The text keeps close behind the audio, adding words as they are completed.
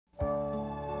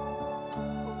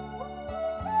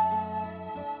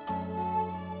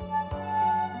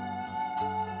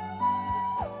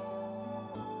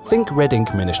Think Red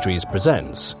Ink Ministries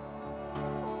presents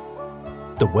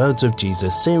The Words of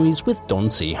Jesus series with Don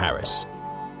C. Harris.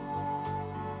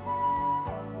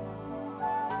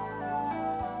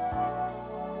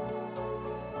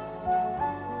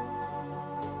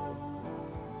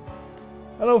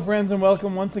 Hello friends, and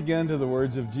welcome once again to the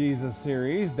Words of Jesus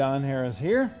series. Don Harris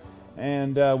here,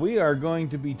 and we are going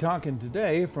to be talking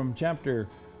today from chapter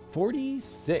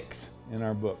 46 in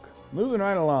our book. Moving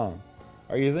right along.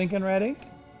 Are you thinking red ink?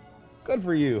 Good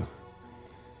for you.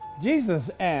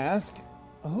 Jesus asked,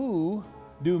 "Who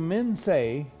do men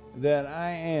say that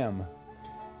I am?"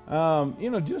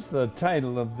 Just the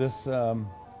title of this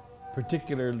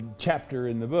particular chapter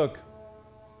in the book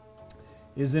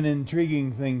is an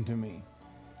intriguing thing to me.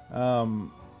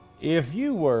 If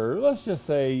you were, let's just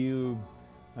say you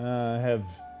have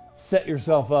set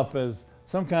yourself up as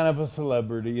some kind of a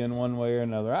celebrity in one way or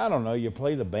another. I don't know, you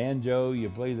play the banjo, you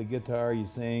play the guitar, you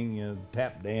sing, you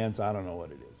tap dance, I don't know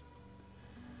what it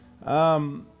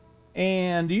is.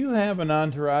 And you have an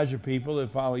entourage of people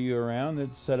that follow you around,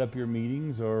 that set up your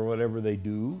meetings or whatever they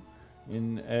do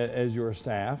as your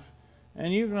staff.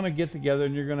 And you're going to get together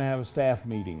and you're going to have a staff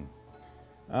meeting.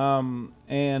 And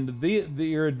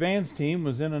your advance team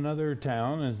was in another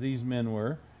town, as these men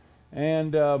were,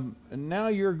 and now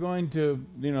you're going to,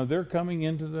 they're coming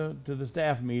into the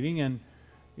staff meeting, and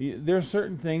there's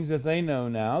certain things that they know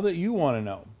now that you want to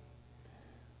know.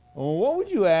 Well, what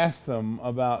would you ask them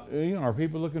about? Are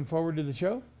people looking forward to the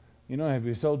show? Have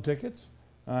you sold tickets?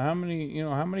 How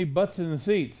many butts in the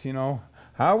seats? How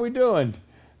are we doing?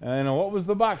 What was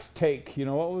the box take?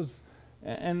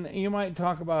 And you might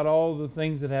talk about all the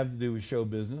things that have to do with show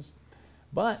business.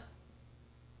 But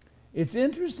it's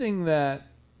interesting that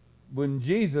when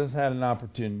Jesus had an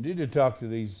opportunity to talk to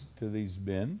these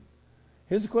men,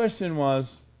 his question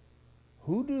was,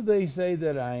 "Who do they say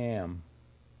that I am?"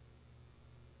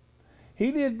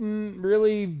 He didn't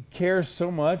really care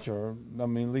so much, at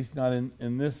least not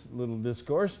in this little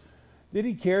discourse, did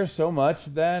he care so much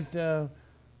that do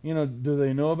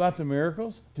they know about the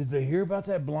miracles? Did they hear about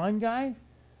that blind guy?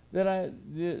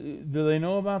 Do they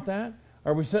know about that?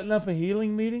 Are we setting up a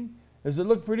healing meeting? Does it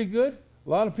look pretty good? A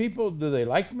lot of people, do they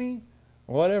like me?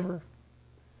 Whatever.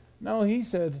 No, he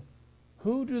said,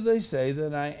 "Who do they say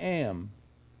that I am?"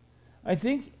 I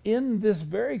think in this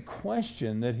very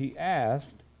question that he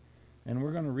asked, and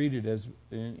we're going to read it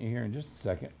here in just a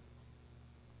second.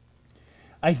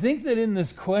 I think that in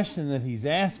this question that he's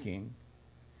asking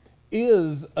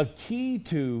is a key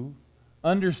to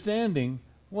understanding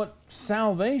what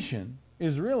salvation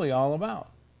is really all about.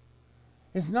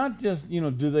 It's not just,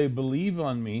 do they believe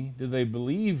on me? Do they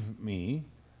believe me?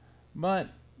 But,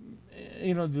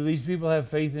 do these people have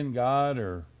faith in God,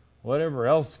 or whatever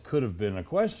else could have been a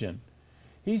question?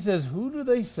 He says, who do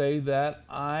they say that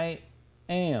I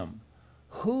am?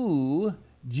 Who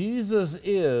Jesus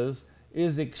is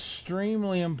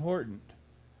extremely important,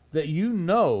 that you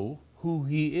know who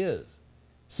he is.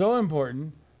 So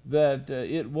important that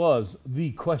it was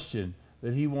the question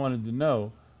that he wanted to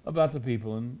know about the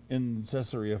people in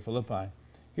Caesarea Philippi.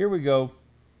 Here we go.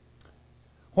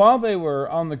 While they were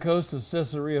on the coast of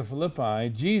Caesarea Philippi,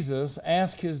 Jesus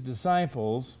asked his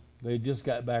disciples, they just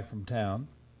got back from town,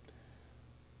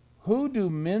 "Who do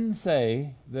men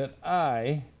say that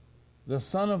I, the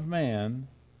Son of Man,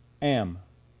 am?"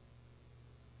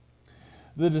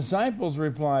 The disciples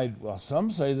replied, "Well,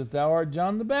 some say that thou art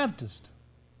John the Baptist,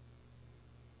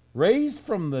 raised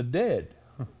from the dead.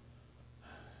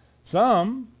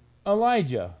 Some,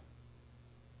 Elijah,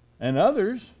 and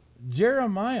others,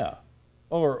 Jeremiah,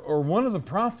 or one of the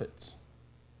prophets."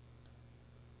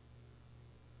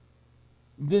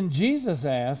 Then Jesus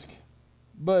asked,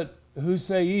 "But who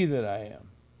say ye that I am?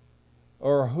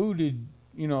 Or who do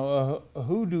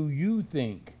you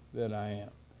think that I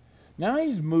am?" Now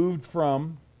he's moved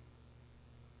from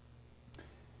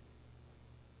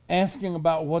asking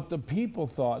about what the people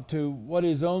thought to what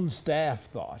his own staff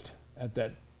thought at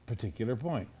that particular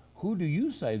point. Who do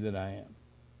you say that I am?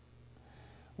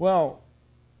 Well,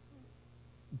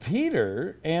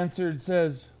 Peter answered,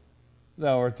 says,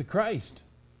 "Thou art the Christ,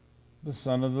 the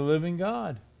Son of the living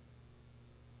God."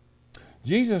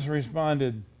 Jesus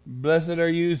responded, "Blessed are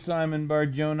you, Simon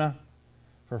Bar-Jonah,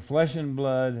 for flesh and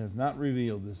blood has not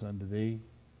revealed this unto thee,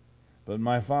 but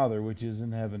my Father which is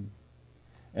in heaven.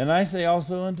 And I say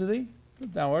also unto thee,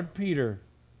 that thou art Peter,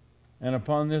 and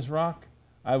upon this rock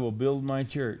I will build my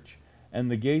church,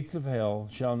 and the gates of hell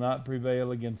shall not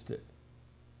prevail against it.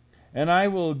 And I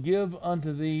will give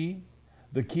unto thee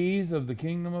the keys of the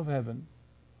kingdom of heaven,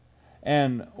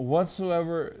 and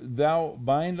whatsoever thou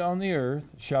bind on the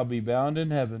earth shall be bound in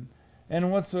heaven,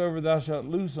 and whatsoever thou shalt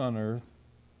loose on earth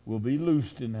will be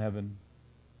loosed in heaven.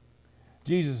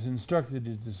 Jesus instructed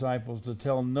his disciples to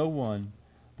tell no one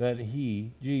that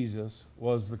he, Jesus,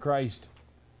 was the Christ.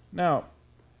 Now,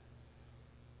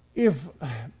 if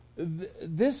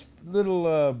this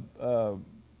little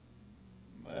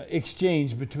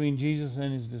exchange between Jesus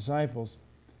and his disciples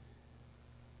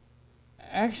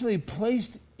actually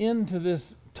placed into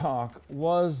this talk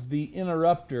was the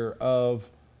interrupter of,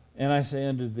 and I say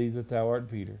unto thee that thou art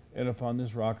Peter, and upon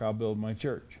this rock I'll build my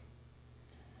church.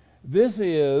 This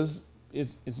is,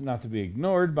 it's not to be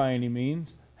ignored by any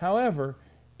means. However,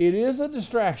 it is a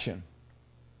distraction.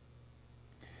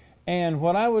 And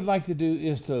what I would like to do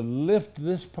is to lift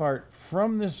this part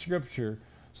from this scripture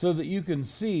so that you can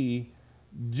see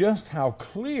just how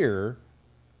clear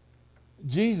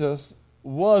Jesus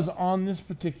was on this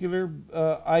particular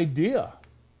idea.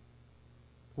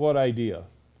 What idea?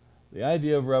 The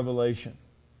idea of revelation.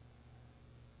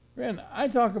 Friend, I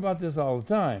talk about this all the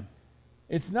time.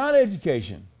 It's not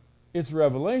education, it's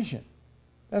revelation.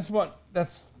 That's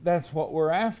what we're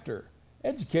after.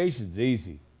 Education's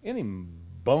easy. Any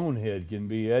bonehead can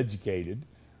be educated.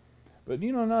 But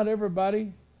not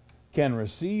everybody can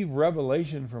receive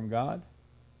revelation from God.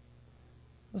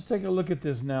 Let's take a look at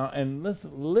this now, and let's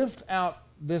lift out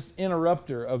this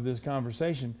interrupter of this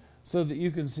conversation so that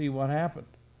you can see what happened.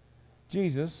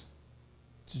 Jesus,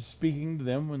 just speaking to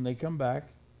them when they come back,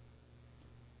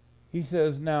 he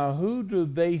says, now who do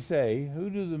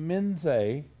the men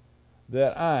say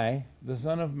that I, the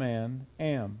Son of Man,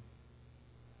 am?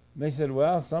 And they said,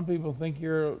 well, some people think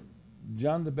you're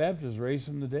John the Baptist raised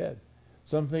from the dead.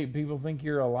 Some people think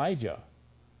you're Elijah.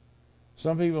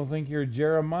 Some people think you're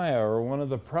Jeremiah or one of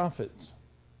the prophets.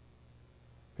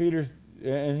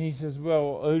 And he says,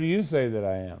 well, who do you say that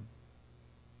I am?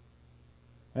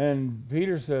 And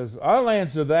Peter says, I'll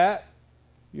answer that.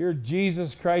 You're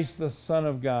Jesus Christ, the Son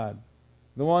of God,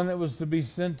 the one that was to be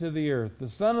sent to the earth, the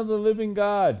Son of the living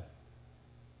God.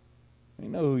 We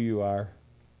know who you are.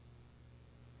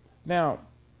 Now,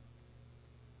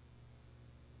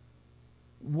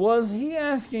 was he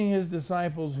asking his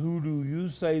disciples, who do you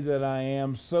say that I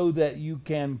am, so that you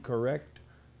can correct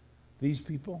these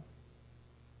people?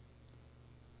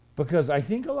 Because I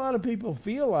think a lot of people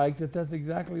feel like that's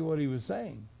exactly what he was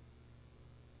saying.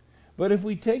 But if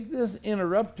we take this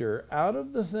interrupter out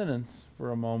of the sentence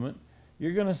for a moment,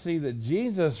 you're going to see that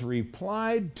Jesus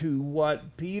replied to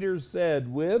what Peter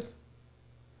said with,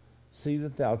 see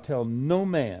that thou tell no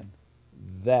man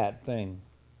that thing.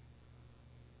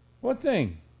 What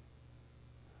thing?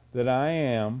 That I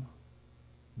am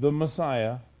the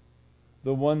Messiah,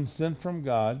 the one sent from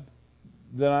God,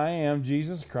 that I am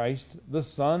Jesus Christ, the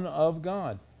Son of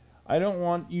God. I don't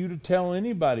want you to tell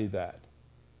anybody that.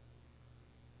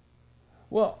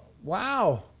 Well,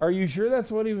 wow, are you sure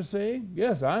that's what he was saying?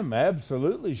 Yes, I'm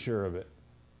absolutely sure of it.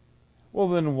 Well,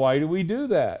 then why do we do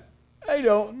that? I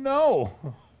don't know.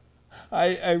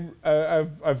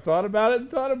 I've thought about it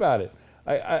and thought about it.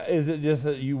 Is it just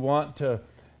that you want to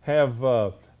have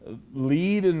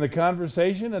lead in the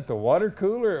conversation at the water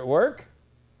cooler at work?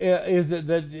 Is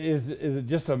it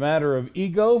just a matter of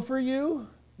ego for you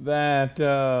that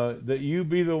you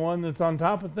be the one that's on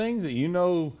top of things, that you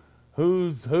know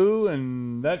who's who,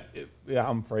 and that? Yeah,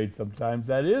 I'm afraid sometimes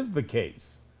that is the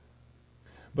case.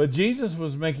 But Jesus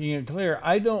was making it clear,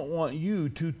 I don't want you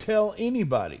to tell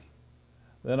anybody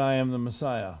that I am the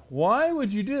Messiah. Why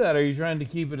would you do that? Are you trying to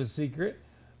keep it a secret?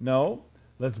 No.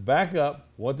 Let's back up.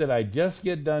 What did I just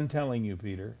get done telling you,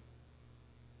 Peter?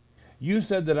 You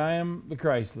said that I am the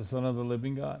Christ, the Son of the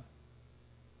living God.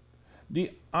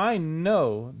 I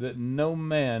know that no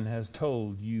man has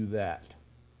told you that.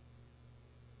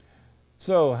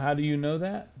 So, how do you know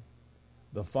that?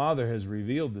 The Father has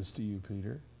revealed this to you,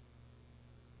 Peter.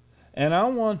 And I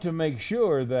want to make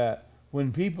sure that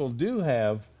when people do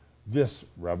have this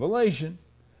revelation,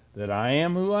 that I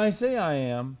am who I say I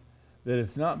am, that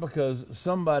it's not because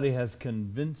somebody has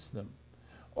convinced them,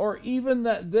 or even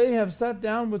that they have sat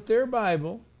down with their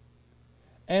Bible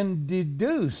and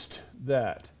deduced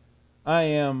that I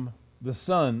am the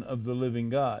Son of the living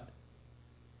God.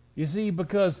 You see,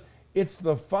 because it's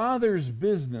the Father's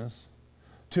business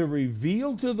to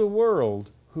reveal to the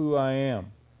world who I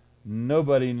am.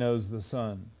 Nobody knows the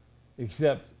Son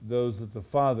except those that the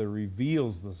Father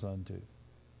reveals the Son to.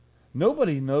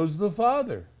 Nobody knows the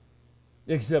Father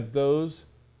except those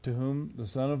to whom the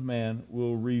Son of Man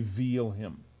will reveal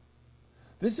him.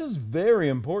 This is very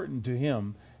important to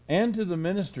him and to the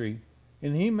ministry,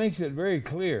 and he makes it very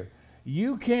clear.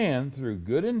 You can, through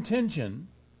good intention,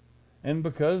 and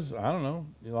because, I don't know,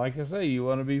 like I say, you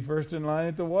want to be first in line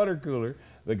at the water cooler,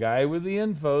 the guy with the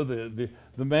info, the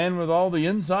man with all the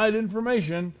inside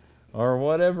information, or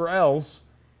whatever else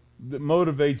that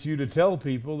motivates you to tell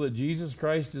people that Jesus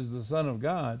Christ is the Son of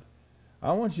God.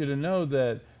 I want you to know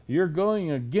that you're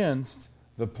going against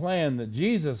the plan that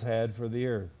Jesus had for the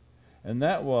earth. And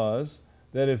that was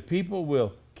that if people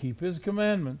will keep His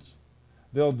commandments,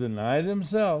 they'll deny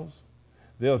themselves,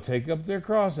 they'll take up their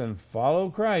cross and follow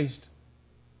Christ.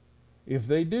 If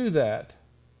they do that,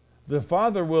 the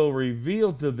Father will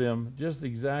reveal to them just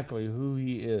exactly who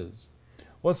He is.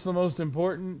 What's the most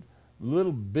important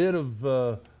little bit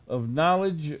of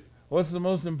knowledge? What's the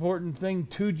most important thing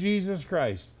to Jesus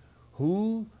Christ?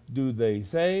 Who do they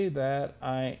say that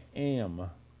I am?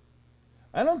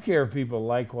 I don't care if people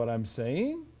like what I'm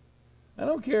saying. I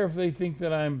don't care if they think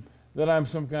that I'm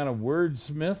some kind of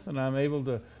wordsmith and I'm able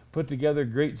to put together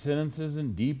great sentences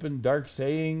and deep and dark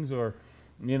sayings, or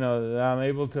that I'm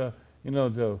able to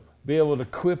to be able to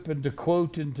quip and to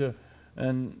quote and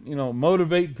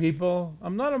motivate people.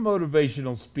 I'm not a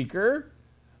motivational speaker.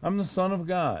 I'm the Son of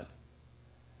God.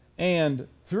 And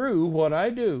through what I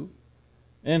do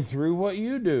and through what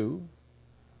you do,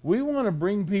 we want to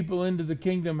bring people into the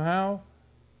kingdom. How?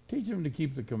 Teach them to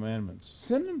keep the commandments.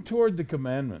 Send them toward the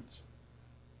commandments.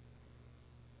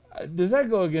 Does that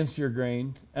go against your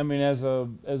grain? I mean, as a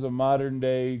modern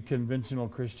day conventional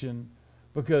Christian,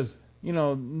 because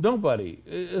nobody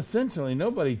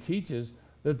teaches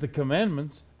that the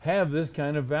commandments have this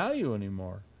kind of value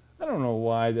anymore. I don't know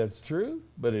why that's true,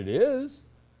 but it is.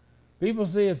 People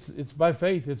say it's by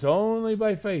faith. It's only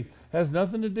by faith. It has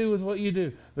nothing to do with what you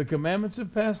do. The commandments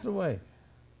have passed away.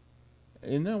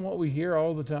 Isn't that what we hear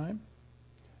all the time?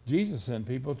 Jesus sent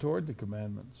people toward the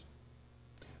commandments.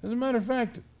 As a matter of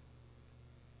fact,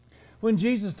 when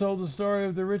Jesus told the story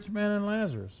of the rich man and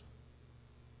Lazarus,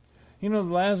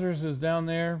 Lazarus is down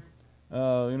there,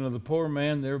 the poor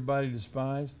man that everybody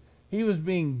despised. He was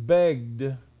being begged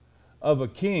of a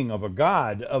king, of a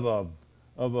god, of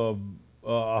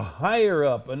a higher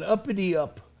up, an uppity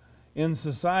up in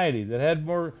society that had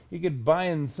more. He could buy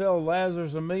and sell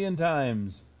Lazarus 1,000,000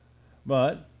 times.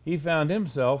 But he found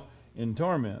himself in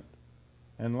torment,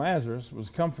 and Lazarus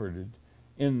was comforted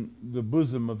in the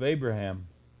bosom of Abraham.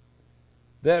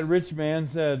 That rich man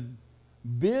said,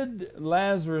 "Bid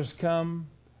Lazarus come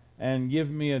and give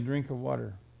me a drink of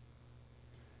water."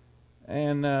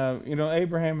 And,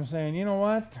 Abraham was saying, "You know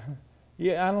what?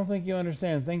 Yeah, I don't think you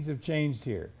understand. Things have changed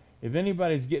here. If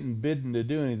anybody's getting bidden to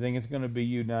do anything, it's going to be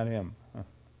you, not him."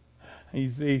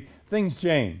 You see, things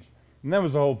change. And that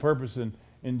was the whole purpose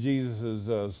in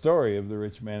Jesus' story of the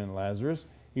rich man and Lazarus.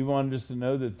 He wanted us to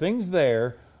know that things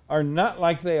there are not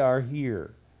like they are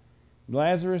here.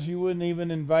 Lazarus, you wouldn't even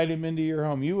invite him into your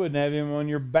home. You wouldn't have him on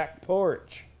your back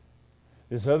porch.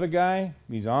 This other guy,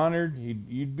 he's honored.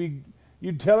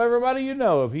 You'd tell everybody you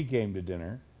know if he came to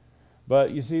dinner.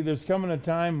 But you see, there's coming a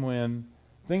time when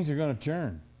things are going to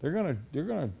turn. They're going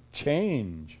to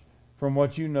change from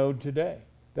what you know today.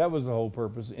 That was the whole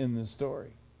purpose in this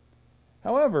story.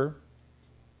 However,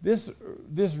 this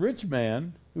rich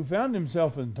man who found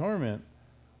himself in torment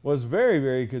was very,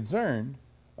 very concerned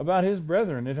about his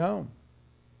brethren at home.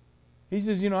 He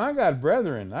says, I got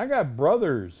brethren. I got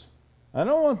brothers. I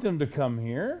don't want them to come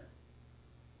here.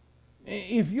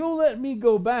 If you'll let me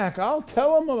go back, I'll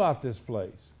tell them about this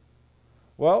place.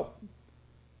 Well,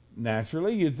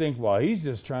 naturally, you'd think, well, he's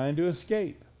just trying to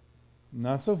escape.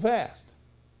 Not so fast.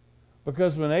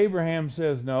 Because when Abraham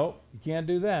says, no, you can't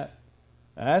do that,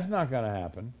 that's not going to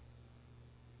happen.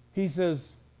 He says,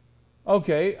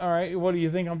 okay, all right, what do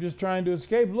you think? I'm just trying to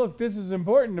escape. Look, this is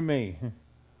important to me.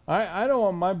 I don't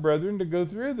want my brethren to go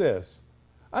through this.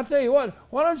 I'll tell you what,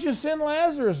 why don't you send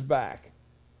Lazarus back?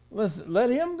 Let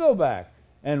him go back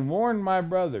and warn my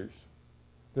brothers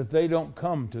that they don't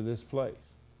come to this place.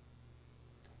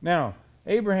 Now,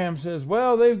 Abraham says,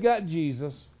 well, they've got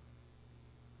Jesus.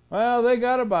 Well, they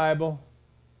got a Bible.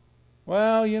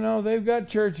 Well, they've got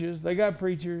churches. They got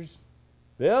preachers.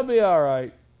 They'll be all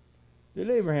right. Did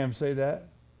Abraham say that?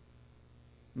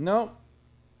 No.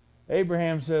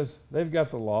 Abraham says they've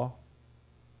got the law.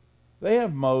 They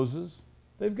have Moses.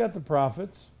 They've got the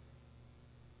prophets.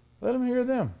 Let them hear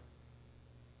them.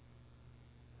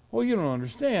 Well, you don't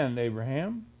understand,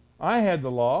 Abraham. I had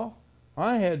the law.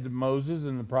 I had Moses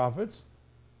and the prophets.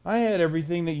 I had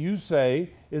everything that you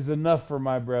say is enough for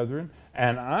my brethren,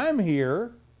 and I'm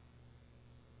here.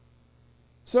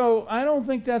 So I don't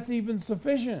think that's even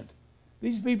sufficient.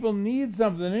 These people need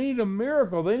something. They need a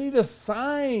miracle. They need a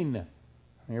sign.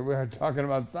 Here we are talking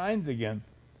about signs again.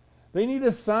 They need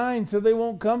a sign so they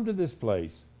won't come to this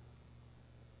place.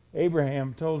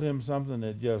 Abraham told him something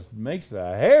that just makes the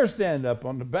hair stand up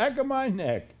on the back of my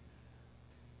neck.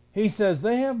 He says,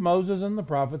 they have Moses and the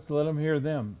prophets, let them hear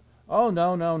them. Oh,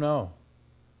 no, no, no.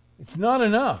 It's not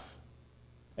enough.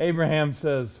 Abraham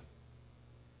says,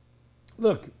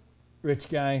 look, rich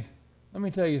guy, let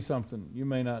me tell you something you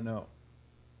may not know.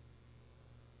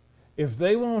 If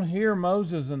they won't hear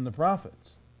Moses and the prophets,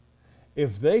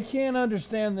 if they can't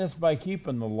understand this by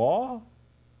keeping the law,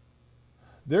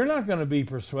 they're not going to be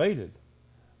persuaded,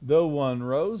 though one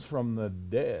rose from the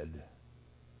dead.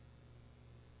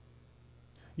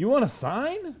 You want a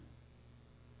sign?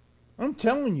 I'm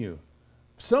telling you,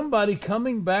 somebody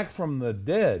coming back from the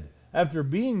dead after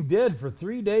being dead for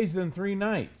 3 days and 3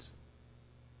 nights.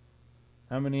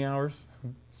 How many hours?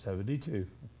 72.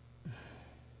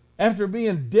 After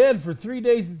being dead for 3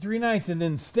 days and 3 nights, and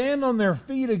then stand on their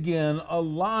feet again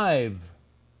alive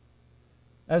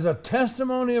as a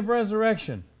testimony of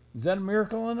resurrection. Is that a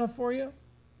miracle enough for you?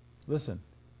 Listen,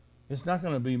 it's not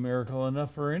going to be a miracle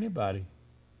enough for anybody.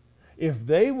 If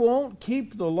they won't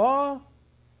keep the law,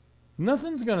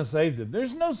 nothing's going to save them.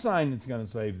 There's no sign that's going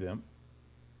to save them.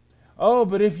 Oh,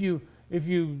 but if you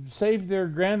save their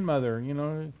grandmother, you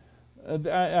know,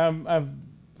 I've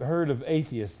heard of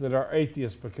atheists that are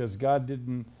atheists because God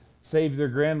didn't save their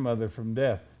grandmother from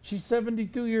death. She's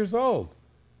 72 years old,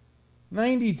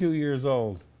 92 years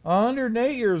old,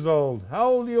 108 years old. How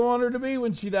old do you want her to be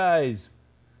when she dies?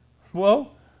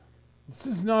 Well, this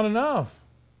is not enough.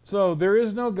 So there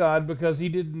is no God because he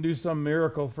didn't do some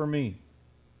miracle for me.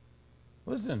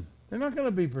 Listen, they're not going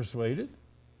to be persuaded.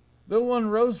 Though one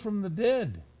rose from the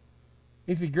dead.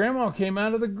 If your grandma came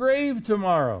out of the grave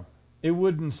tomorrow, it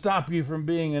wouldn't stop you from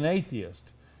being an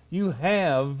atheist. You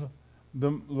have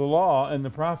the law and the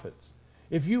prophets.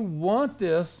 If you want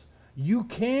this, you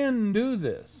can do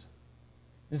this.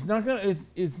 It's not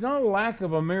a lack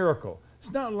of a miracle.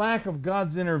 It's not lack of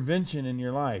God's intervention in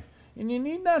your life. And you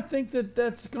need not think that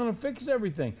that's going to fix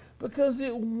everything, because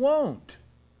it won't.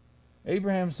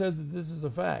 Abraham says that this is a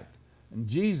fact, and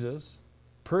Jesus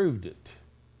proved it.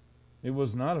 It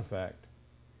was not a fact.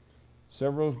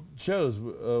 Several shows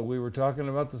we were talking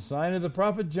about the sign of the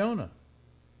prophet Jonah.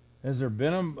 Has there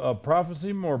been a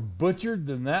prophecy more butchered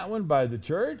than that one by the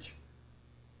church?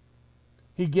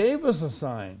 He gave us a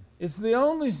sign. It's the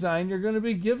only sign you're going to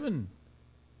be given.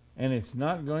 And it's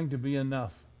not going to be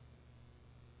enough.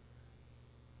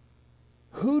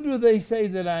 Who do they say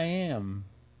that I am?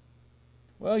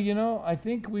 Well, you know, I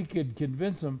think we could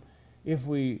convince them if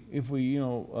we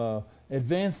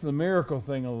advance the miracle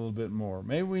thing a little bit more.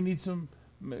 Maybe we need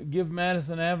give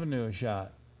Madison Avenue a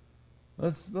shot.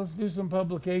 Let's do some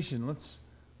publication. Let's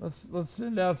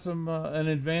send out an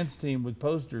advance team with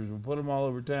posters. We'll put them all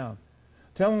over town.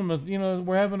 Tell them that,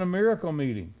 we're having a miracle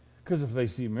meeting. Because if they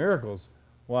see miracles,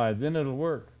 why, then it'll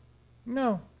work.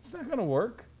 No, it's not going to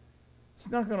work. It's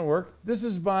not going to work. This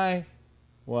is by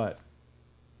what?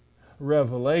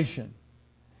 Revelation.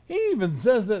 He even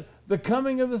says that the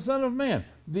coming of the Son of Man,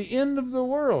 the end of the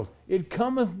world, it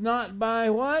cometh not by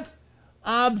what?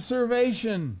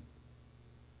 Observation.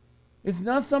 It's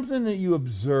not something that you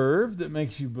observe that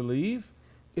makes you believe.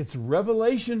 It's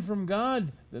revelation from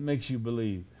God that makes you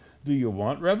believe. Do you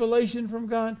want revelation from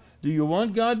God? Do you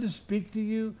want God to speak to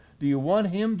you? Do you want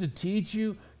Him to teach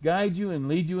you, guide you, and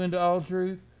lead you into all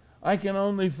truth? I can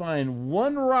only find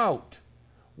one route,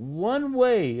 one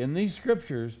way in these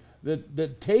scriptures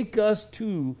that take us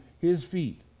to His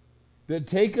feet, that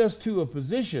take us to a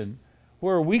position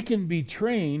where we can be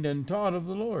trained and taught of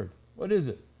the Lord. What is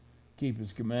it? Keep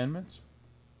His commandments.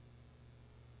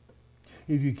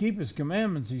 If you keep His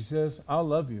commandments, He says, I'll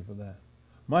love you for that.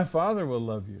 My Father will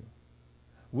love you.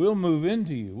 We'll move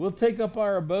into you. We'll take up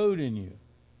our abode in you.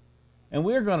 And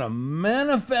we're going to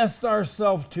manifest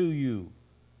ourselves to you.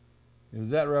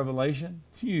 Is that revelation?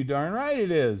 You darn right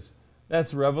it is.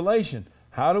 That's revelation.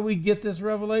 How do we get this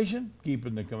revelation?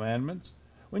 Keeping the commandments.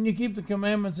 When you keep the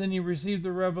commandments, then you receive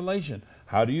the revelation.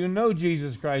 How do you know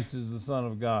Jesus Christ is the Son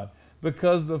of God?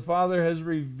 Because the Father has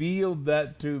revealed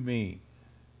that to me.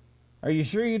 Are you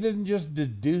sure you didn't just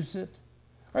deduce it?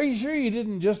 Are you sure you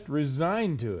didn't just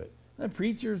resign to it? The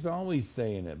preacher's always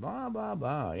saying it. Blah, blah,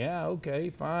 blah. Yeah, okay,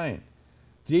 fine.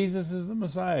 Jesus is the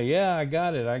Messiah. Yeah, I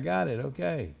got it.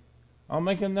 Okay. I'll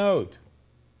make a note.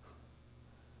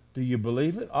 Do you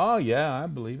believe it? Oh, yeah, I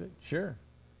believe it. Sure.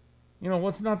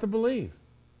 What's not to believe?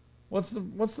 What's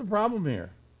the problem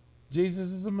here? Jesus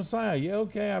is the Messiah. Yeah,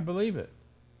 okay, I believe it.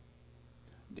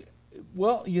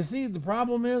 Well, you see, the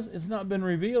problem is it's not been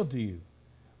revealed to you.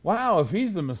 Wow, if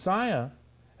He's the Messiah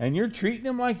and you're treating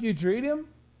Him like you treat Him,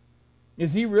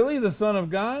 is He really the Son of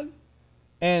God?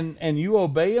 And you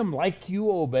obey Him like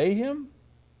you obey Him?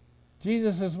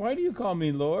 Jesus says, why do you call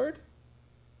me Lord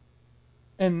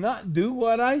and not do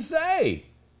what I say?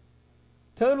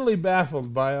 totally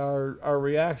baffled by our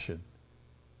reaction.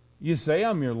 You say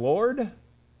I'm your Lord,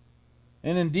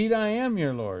 and indeed I am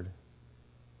your Lord.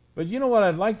 But you know what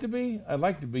I'd like to be? I'd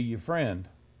like to be your friend.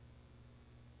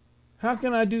 How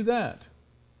can I do that?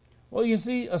 Well, you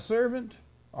see, a servant,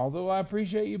 although I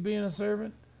appreciate you being a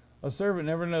servant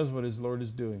never knows what his Lord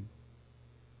is doing.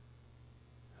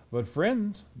 But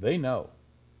friends, they know.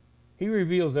 He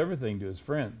reveals everything to his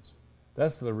friends.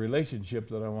 That's the relationship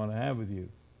that I want to have with you.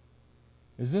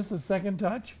 Is this the second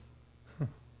touch?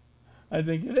 I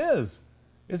think it is.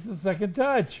 It's the second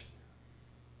touch.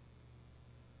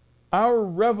 Our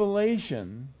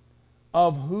revelation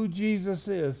of who Jesus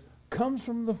is comes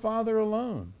from the Father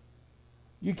alone.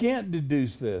 You can't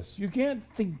deduce this. You can't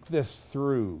think this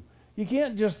through. You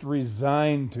can't just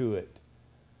resign to it.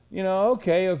 You know,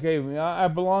 okay, I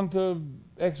belong to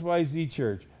XYZ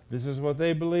church. This is what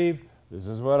they believe. This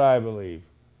is what I believe.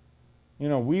 You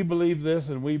know, we believe this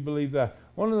and we believe that.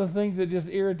 One of the things that just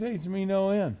irritates me no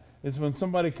end is when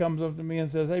somebody comes up to me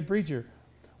and says, "Hey, preacher,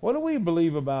 what do we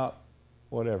believe about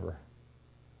whatever?"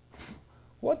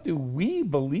 What do we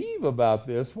believe about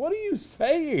this? What are you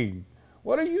saying?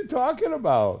 What are you talking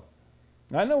about?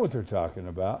 I know what they're talking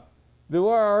about. Do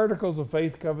our articles of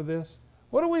faith cover this?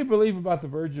 What do we believe about the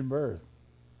virgin birth?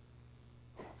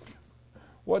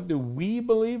 What do we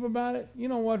believe about it? You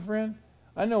know what, friend?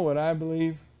 I know what I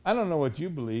believe. I don't know what you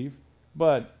believe,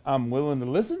 but I'm willing to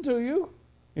listen to you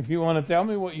if you want to tell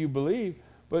me what you believe.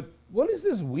 But what is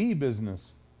this we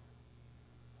business?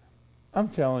 I'm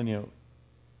telling you,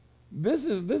 this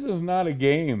is not a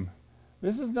game.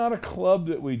 This is not a club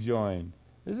that we join.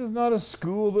 This is not a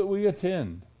school that we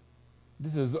attend.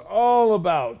 This is all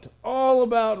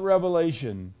about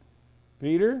revelation.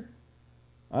 Peter,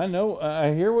 I know,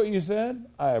 I hear what you said.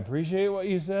 I appreciate what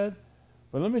you said.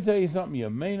 But let me tell you something you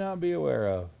may not be aware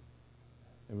of.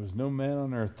 There was no man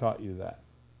on earth taught you that.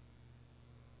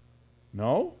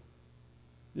 No?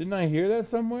 Didn't I hear that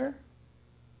somewhere?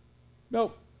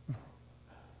 Nope.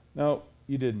 No,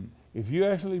 you didn't. If you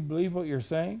actually believe what you're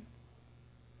saying,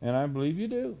 and I believe you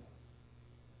do,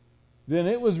 then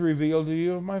it was revealed to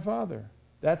you of my Father.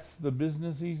 That's the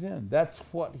business he's in. That's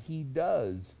what he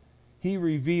does. He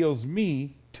reveals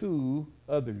me to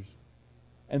others.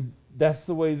 And that's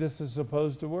the way this is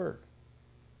supposed to work.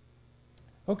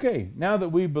 Okay, now that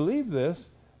we believe this,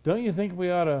 don't you think we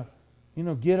ought to,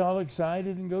 get all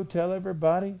excited and go tell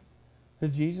everybody that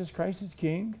Jesus Christ is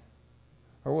King?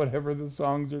 Or whatever the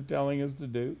songs are telling us to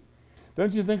do.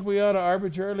 Don't you think we ought to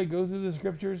arbitrarily go through the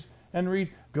scriptures and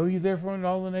read, "Go ye therefore into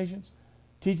all the nations,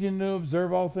 teaching to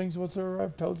observe all things whatsoever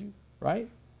I've told you," right?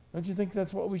 Don't you think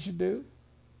that's what we should do?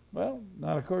 Well,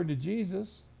 not according to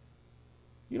Jesus.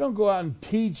 You don't go out and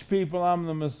teach people I'm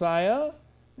the Messiah.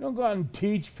 You don't go out and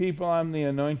teach people I'm the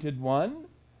Anointed One.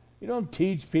 You don't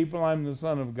teach people I'm the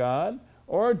Son of God,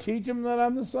 or teach them that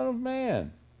I'm the Son of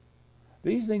Man.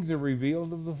 These things are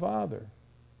revealed of the Father.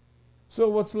 So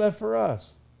what's left for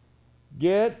us?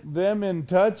 Get them in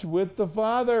touch with the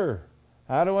Father.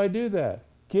 How do I do that?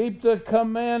 Keep the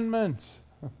commandments.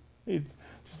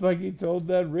 Just like he told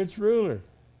that rich ruler.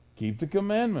 Keep the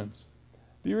commandments.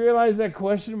 Do you realize that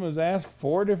question was asked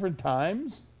 4 different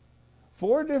times?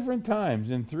 4 different times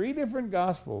in 3 different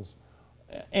Gospels.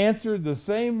 Answered the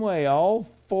same way all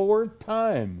 4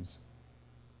 times.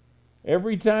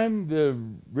 Every time the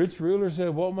rich ruler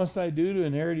said, "What must I do to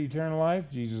inherit eternal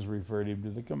life?" Jesus referred him to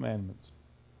the commandments.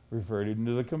 Referred him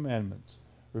to the commandments.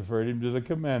 Referred him to the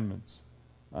commandments.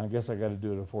 I guess I got to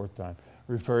do it a 4th time.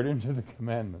 Referred him to the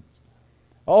commandments.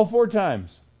 All 4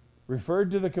 times.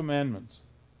 Referred to the commandments.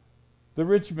 The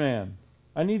rich man,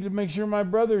 "I need to make sure my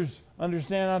brothers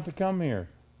understand not to come here."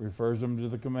 Refers them to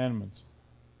the commandments.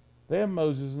 They have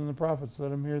Moses and the prophets. Let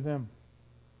them hear them.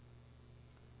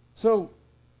 So,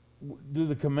 do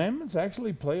the commandments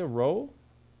actually play a role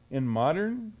in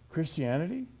modern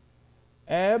Christianity?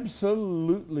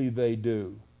 Absolutely they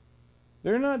do.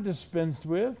 They're not dispensed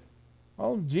with.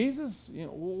 Oh, Jesus,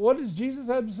 what does Jesus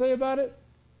have to say about it?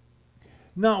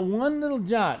 Not one little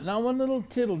jot, not one little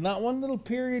tittle, not one little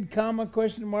period, comma,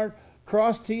 question mark,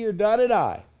 cross T or dotted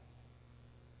I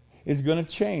is going to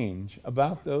change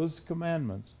about those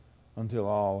commandments until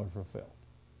all are fulfilled.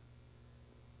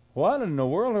 What in the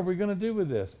world are we going to do with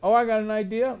this? Oh, I got an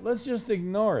idea. Let's just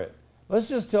ignore it. Let's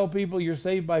just tell people you're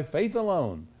saved by faith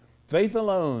alone. Faith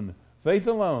alone. Faith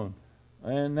alone.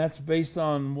 And that's based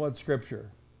on what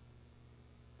scripture?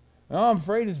 Well, I'm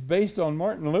afraid it's based on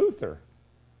Martin Luther.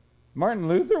 Martin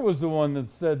Luther was the one that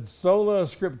said sola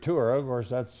scriptura. Of course,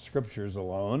 that's scriptures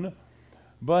alone.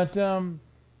 But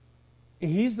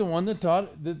he's the one that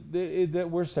taught that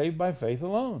we're saved by faith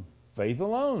alone. Faith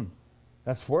alone.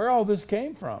 That's where all this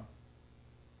came from.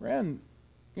 Friend,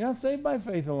 you're not saved by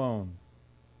faith alone.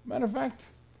 Matter of fact,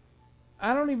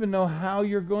 I don't even know how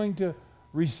you're going to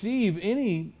receive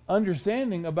any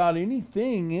understanding about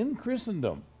anything in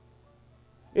Christendom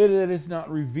that it's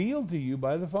not revealed to you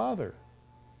by the Father.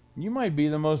 You might be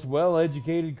the most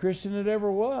well-educated Christian that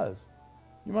ever was.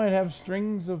 You might have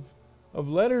strings of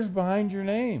letters behind your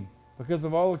name because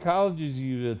of all the colleges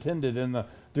you've attended and the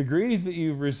degrees that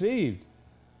you've received.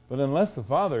 But unless the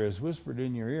Father has whispered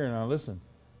in your ear, now listen,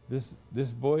 this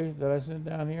boy that I sent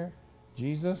down here,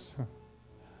 Jesus,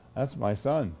 that's my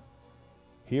son.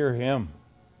 Hear him.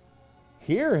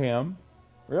 Hear him?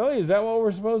 Really? Is that what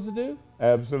we're supposed to do?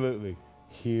 Absolutely.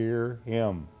 Hear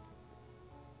him.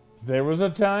 There was a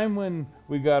time when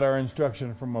we got our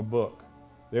instruction from a book.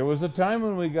 There was a time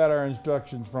when we got our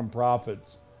instructions from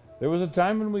prophets. There was a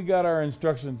time when we got our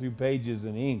instruction through pages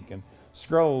and ink and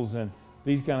scrolls and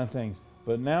these kind of things.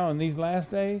 But now in these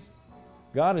last days,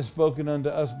 God has spoken unto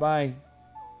us by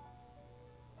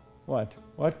what?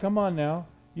 What? Come on now.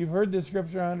 You've heard this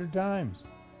scripture 100 times.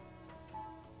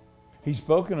 He's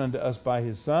spoken unto us by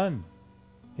His Son.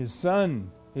 His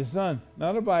Son. His Son.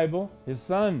 Not a Bible. His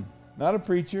Son. Not a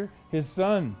preacher. His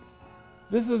Son.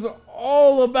 This is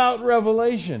all about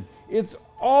revelation. It's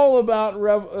all about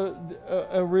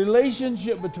a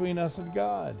relationship between us and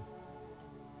God.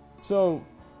 So,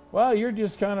 well, you're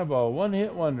just kind of a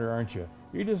one-hit wonder, aren't you?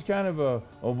 You're just kind of a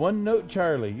one-note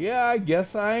Charlie. Yeah, I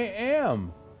guess I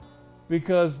am.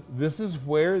 Because this is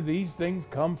where these things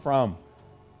come from.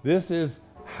 This is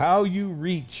how you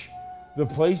reach the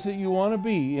place that you want to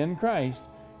be in Christ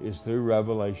is through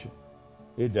revelation.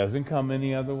 It doesn't come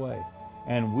any other way.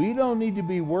 And we don't need to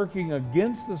be working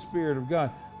against the Spirit of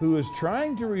God, who is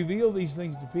trying to reveal these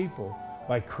things to people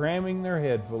by cramming their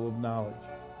head full of knowledge.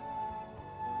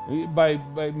 By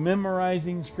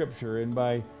memorizing Scripture and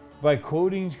by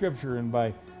quoting Scripture and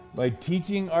by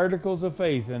teaching articles of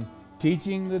faith and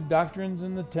teaching the doctrines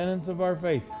and the tenets of our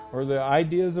faith or the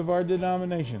ideas of our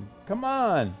denomination. Come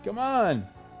on, come on.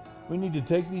 We need to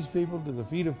take these people to the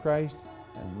feet of Christ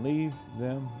and leave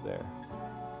them there.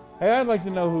 Hey, I'd like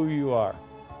to know who you are.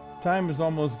 Time is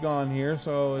almost gone here,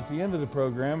 so at the end of the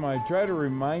program, I try to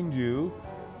remind you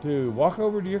to walk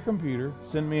over to your computer,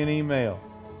 send me an email.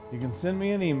 You can send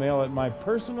me an email at my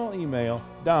personal email,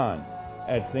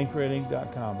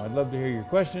 don@thinkredinc.com. I'd love to hear your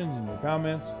questions and your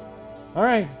comments. All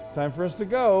right, it's time for us to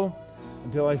go.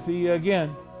 Until I see you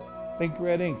again, Think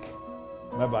Red Inc.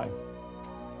 Bye-bye.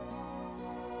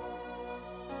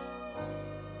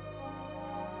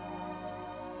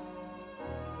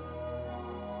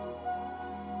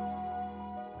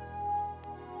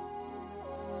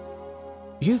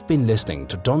 You've been listening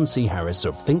to Don C. Harris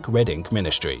of Think Red Inc.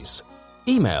 Ministries.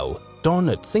 Email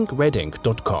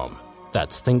don@thinkredinc.com.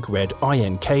 That's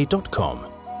thinkredink.com.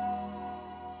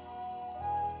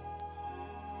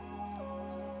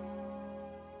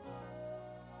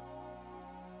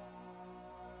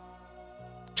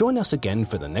 Join us again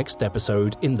for the next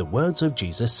episode in the Words of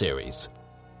Jesus series.